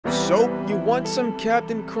So, you want some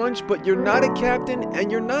Captain Crunch, but you're not a captain, and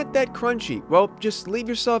you're not that crunchy. Well, just leave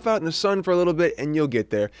yourself out in the sun for a little bit, and you'll get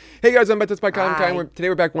there. Hey guys, I'm back to TutsByKai. Today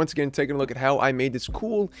we're back once again taking a look at how I made this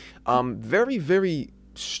cool, very, very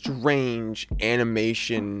strange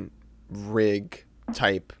animation rig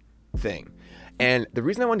type thing. And the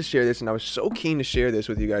reason I wanted to share this, and I was so keen to share this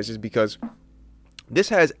with you guys, is because this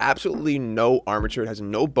has absolutely no armature. It has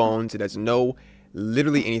no bones. It has no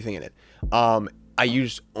literally anything in it. I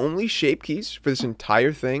used only shape keys for this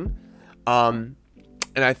entire thing, and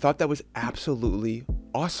I thought that was absolutely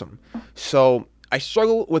awesome. So I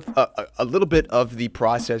struggle with a little bit of the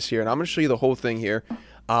process here, and I'm going to show you the whole thing here,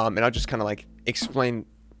 and I'll just kind of like explain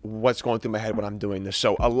what's going through my head when I'm doing this.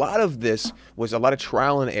 So a lot of this was a lot of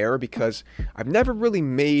trial and error because I've never really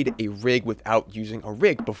made a rig without using a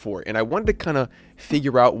rig before, and I wanted to kind of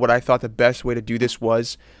figure out what I thought the best way to do this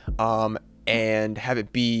was, and have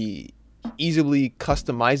it be easily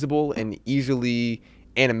customizable and easily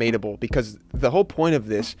animatable, because the whole point of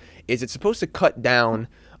this is it's supposed to cut down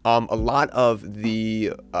a lot of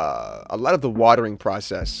the watering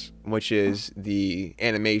process, which is the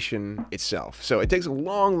animation itself. So it takes a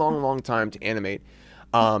long time to animate,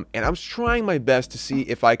 and I was trying my best to see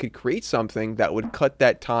if I could create something that would cut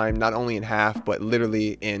that time not only in half but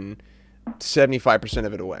literally in 75%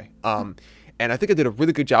 of it away. And I think I did a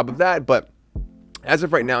really good job of that, but as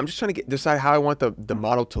of right now, I'm just trying to decide how I want the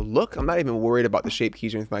model to look. I'm not even worried about the shape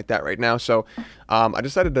keys or anything like that right now. So I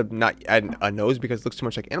decided to not add a nose because it looks too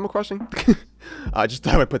much like Animal Crossing. I just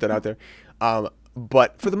thought I'd put that out there.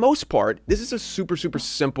 But for the most part, this is a super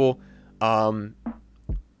simple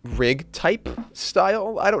rig type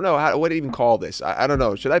style. I don't know what to even call this. I don't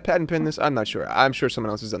know. Should I patent pin this? I'm not sure. I'm sure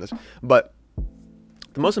someone else has done this. But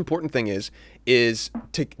the most important thing is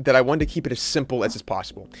that I wanted to keep it as simple as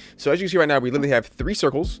possible. So as you can see right now, we literally have 3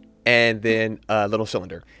 circles and then a little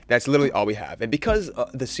cylinder. That's literally all we have. And because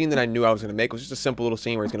the scene that I knew I was going to make was just a simple little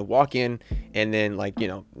scene where he's going to walk in and then, like, you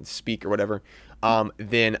know, speak or whatever,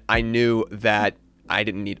 then I knew that I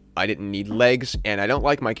didn't need legs, and I don't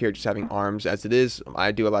like my characters having arms as it is.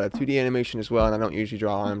 I do a lot of 2D animation as well, and I don't usually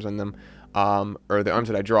draw arms on them. Or the arms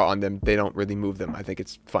that I draw on them, they don't really move them. I think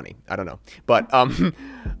it's funny. I don't know. But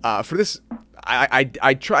for this,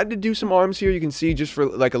 I tried to do some arms here. You can see just for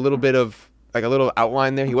like a little bit of like a little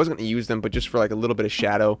outline there. He wasn't going to use them, but just for like a little bit of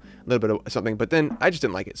shadow, a little bit of something. But then I just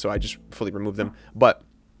didn't like it, so I just fully removed them. But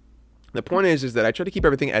the point is that I try to keep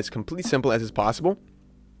everything as completely simple as is possible.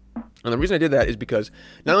 And the reason I did that is because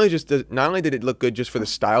not only did it look good just for the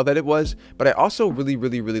style that it was, but I also really,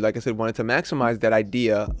 like I said, wanted to maximize that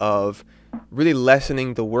idea of really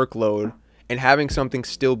lessening the workload and having something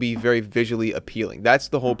still be very visually appealing. That's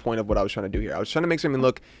the whole point of what I was trying to do here. I was trying to make something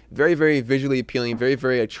look very, visually appealing,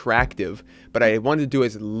 very attractive, but I wanted to do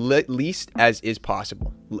as least as is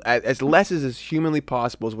possible. As less as is humanly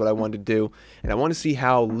possible is what I wanted to do, and I want to see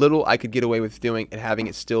how little I could get away with doing and having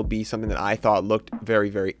it still be something that I thought looked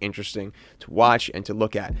very interesting to watch and to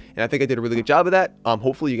look at. And I think I did a really good job of that.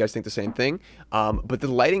 Hopefully you guys think the same thing. But the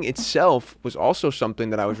lighting itself was also something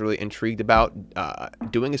that I was really intrigued about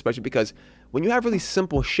doing, especially because when you have really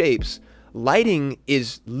simple shapes, lighting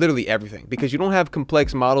is literally everything, because you don't have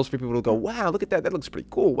complex models for people to go, wow, look at that, that looks pretty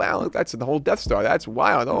cool, wow, look, that's the whole Death Star, that's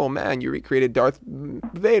wild, oh man, you recreated Darth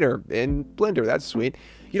Vader in Blender, that's sweet.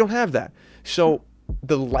 You don't have that. So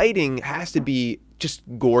the lighting has to be just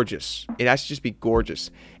gorgeous. It has to just be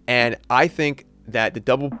gorgeous. And I think that the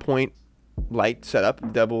double point light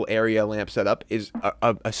setup, double area lamp setup, is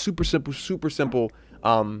a super simple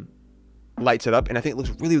light setup, and I think it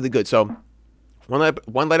looks really good. So one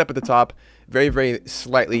light up at the top, very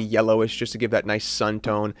slightly yellowish, just to give that nice sun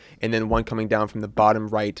tone, and then one coming down from the bottom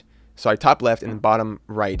right, sorry, top left and the bottom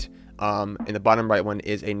right. And the bottom right one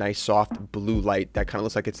is a nice soft blue light that kind of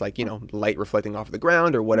looks like it's like, you know, light reflecting off of the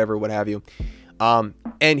ground or whatever, what have you.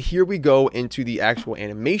 And here we go into the actual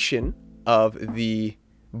animation of the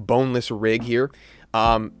boneless rig here.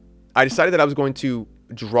 I decided that I was going to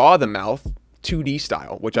draw the mouth 2D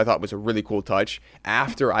style, which I thought was a really cool touch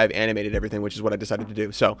after I've animated everything, which is what I decided to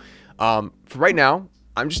do. So for right now,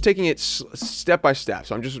 I'm just taking it step by step.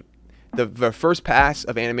 So I'm just the first pass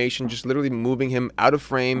of animation, just literally moving him out of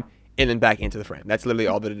frame and then back into the frame. That's literally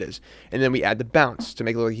all that it is. And then we add the bounce to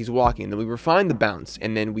make it look like he's walking. And then we refine the bounce,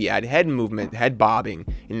 and then we add head movement, head bobbing,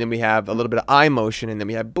 and then we have a little bit of eye motion, and then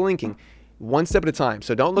we have blinking, one step at a time.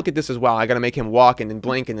 So don't look at this as, wow, I got to make him walk and then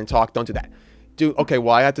blink and then talk. Don't do that. Okay,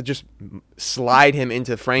 well, I have to just slide him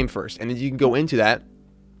into frame first, and then you can go into that,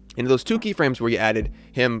 into those 2 keyframes where you added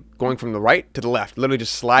him going from the right to the left, literally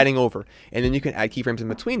just sliding over, and then you can add keyframes in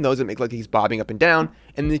between those that make like he's bobbing up and down,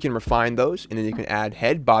 and then you can refine those, and then you can add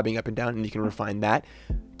head bobbing up and down, and you can refine that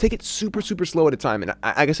take it super, super slow at a time. And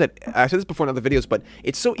like I said this before in other videos, but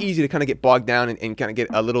it's so easy to kind of get bogged down and kind of get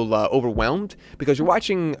a little overwhelmed because you're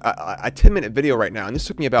watching a 10-minute video right now. And this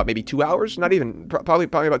took me about maybe 2 hours, not even, probably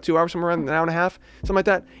about 2 hours, somewhere around an hour and a half, something like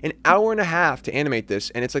that. An hour and a half to animate this.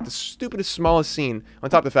 And it's like the stupidest, smallest scene. On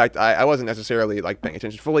top of the fact, I wasn't necessarily like paying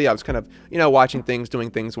attention fully. I was kind of, you know, watching things, doing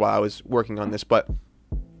things while I was working on this. But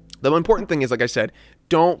the important thing is, like I said,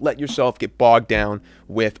 don't let yourself get bogged down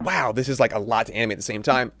with, wow, this is like a lot to animate at the same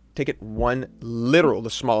time. Take it the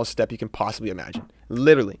smallest step you can possibly imagine.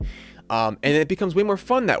 Literally. And it becomes way more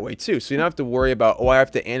fun that way too. So you don't have to worry about, oh, I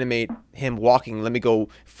have to animate him walking. Let me go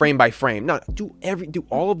frame by frame. No, do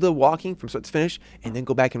all of the walking from start to finish, and then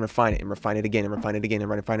go back and refine it, and refine it again, and refine it again,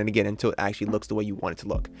 and refine it again until it actually looks the way you want it to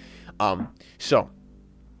look. So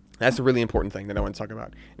that's a really important thing that I want to talk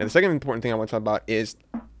about. Now, the second important thing I want to talk about is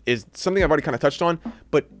something I've already kind of touched on,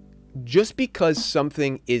 but just because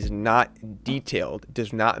something is not detailed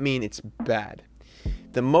does not mean it's bad.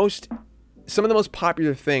 Some of the most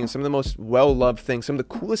popular things, some of the most well-loved things, some of the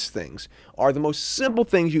coolest things are the most simple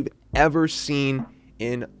things you've ever seen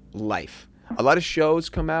in life. A lot of shows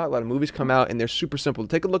come out, a lot of movies come out, and they're super simple.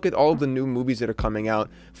 Take a look at all of the new movies that are coming out.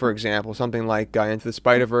 For example, something like Into the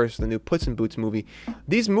Spider-Verse, the new Puss in Boots movie.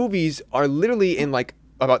 These movies are literally in like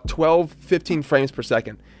about 12, 15 frames per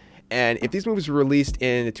second. And if these movies were released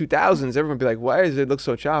in the 2000s, everyone would be like, why does it look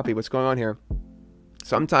so choppy? What's going on here?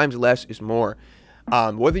 Sometimes less is more.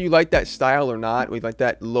 Whether you like that style or not, whether you like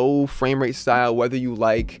that low frame rate style, whether you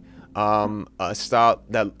like a style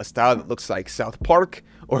that looks like South Park,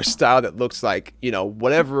 or a style that looks like, you know,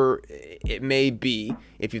 whatever it may be,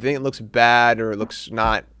 if you think it looks bad or it looks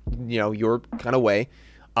not, you know, your kind of way,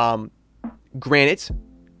 granted,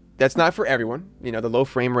 that's not for everyone. You know, the low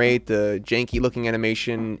frame rate, the janky looking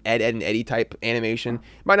animation, Ed, and Eddie type animation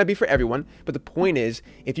might not be for everyone. But the point is,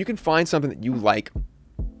 if you can find something that you like,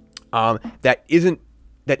 that isn't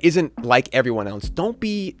like everyone else, don't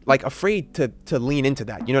be like afraid to lean into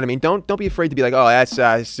that. You know what I mean? Don't be afraid to be like, oh, that's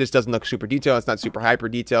it just doesn't look super detailed. It's not super hyper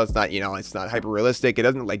detailed. It's not, you know, it's not hyper realistic. It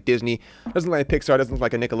doesn't look like Disney. It doesn't look like Pixar. It doesn't look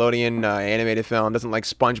like a Nickelodeon animated film. It doesn't look like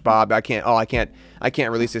SpongeBob. I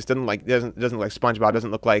can't release this. It doesn't look like SpongeBob. It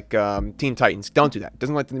doesn't look like Teen Titans. Don't do that. It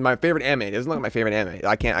doesn't look like my favorite anime. It doesn't look like my favorite anime.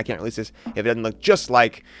 I can't release this if it doesn't look just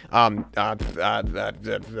like Jujutsu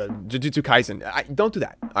Kaisen. Don't do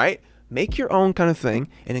that. All right. Make your own kind of thing,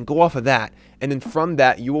 and then go off of that. And then from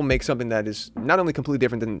that, you will make something that is not only completely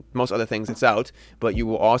different than most other things that's out, but you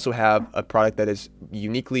will also have a product that is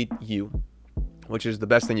uniquely you, which is the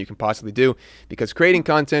best thing you can possibly do. Because creating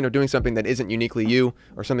content or doing something that isn't uniquely you,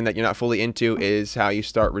 or something that you're not fully into, is how you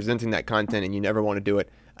start resenting that content and you never want to do it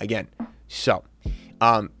again. So,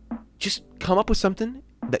 just come up with something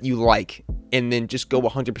that you like, and then just go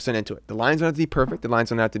 100% into it. The lines don't have to be perfect. The lines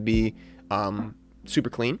don't have to be super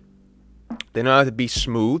clean. They don't have to be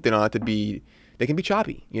smooth. They don't have to be, they can be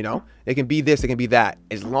choppy, you know? They can be this, they can be that.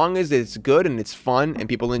 As long as it's good and it's fun and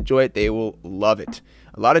people enjoy it, they will love it.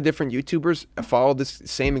 A lot of different YouTubers follow this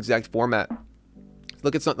same exact format.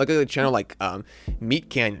 Look at a channel like Meat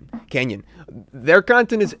Canyon. Their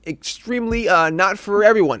content is extremely not for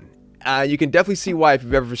everyone. You can definitely see why if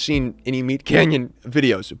you've ever seen any Meat Canyon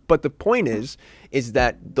videos. But the point is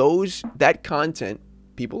that that content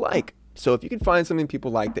people like. So if you can find something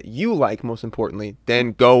people like that you like, most importantly,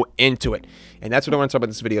 then go into it. And that's what I want to talk about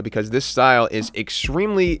in this video, because this style is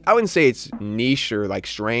extremely, I wouldn't say it's niche or like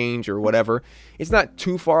strange or whatever. It's not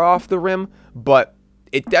too far off the rim, but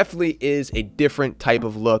it definitely is a different type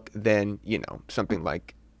of look than, you know, something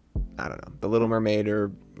like, I don't know, The Little Mermaid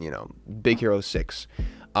or, you know, Big Hero 6.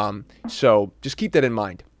 So just keep that in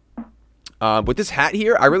mind. With this hat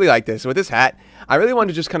here, I really like this. With this hat, I really wanted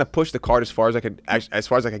to just kind of push the card as far as I could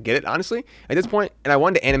get it, honestly, at this point. And I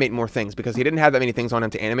wanted to animate more things because he didn't have that many things on him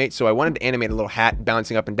to animate. So I wanted to animate a little hat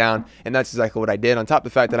bouncing up and down, and that's exactly what I did. On top of the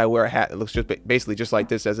fact that I wear a hat that looks just basically just like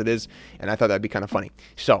this as it is, and I thought that'd be kind of funny.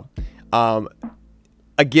 So,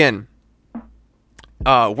 again,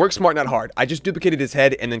 work smart, not hard. I just duplicated his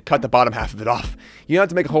head and then cut the bottom half of it off. You don't have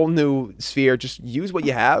to make a whole new sphere. Just use what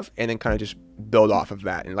you have and then kind of just build off of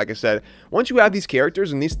that. And like I said, once you have these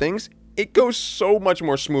characters and these things, it goes so much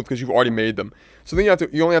more smooth because you've already made them. So then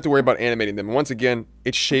you only have to worry about animating them. And once again,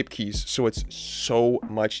 it's shape keys, so it's so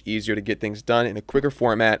much easier to get things done in a quicker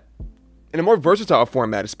format, in a more versatile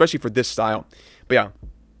format, especially for this style. But yeah,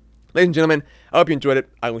 ladies and gentlemen, I hope you enjoyed it.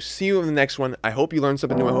 I will see you in the next one. I hope you learned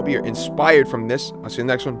something new. I hope you're inspired from this. I'll see you in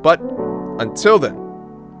the next one. But until then,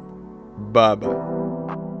 bye-bye.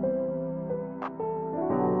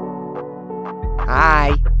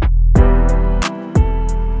 Hi.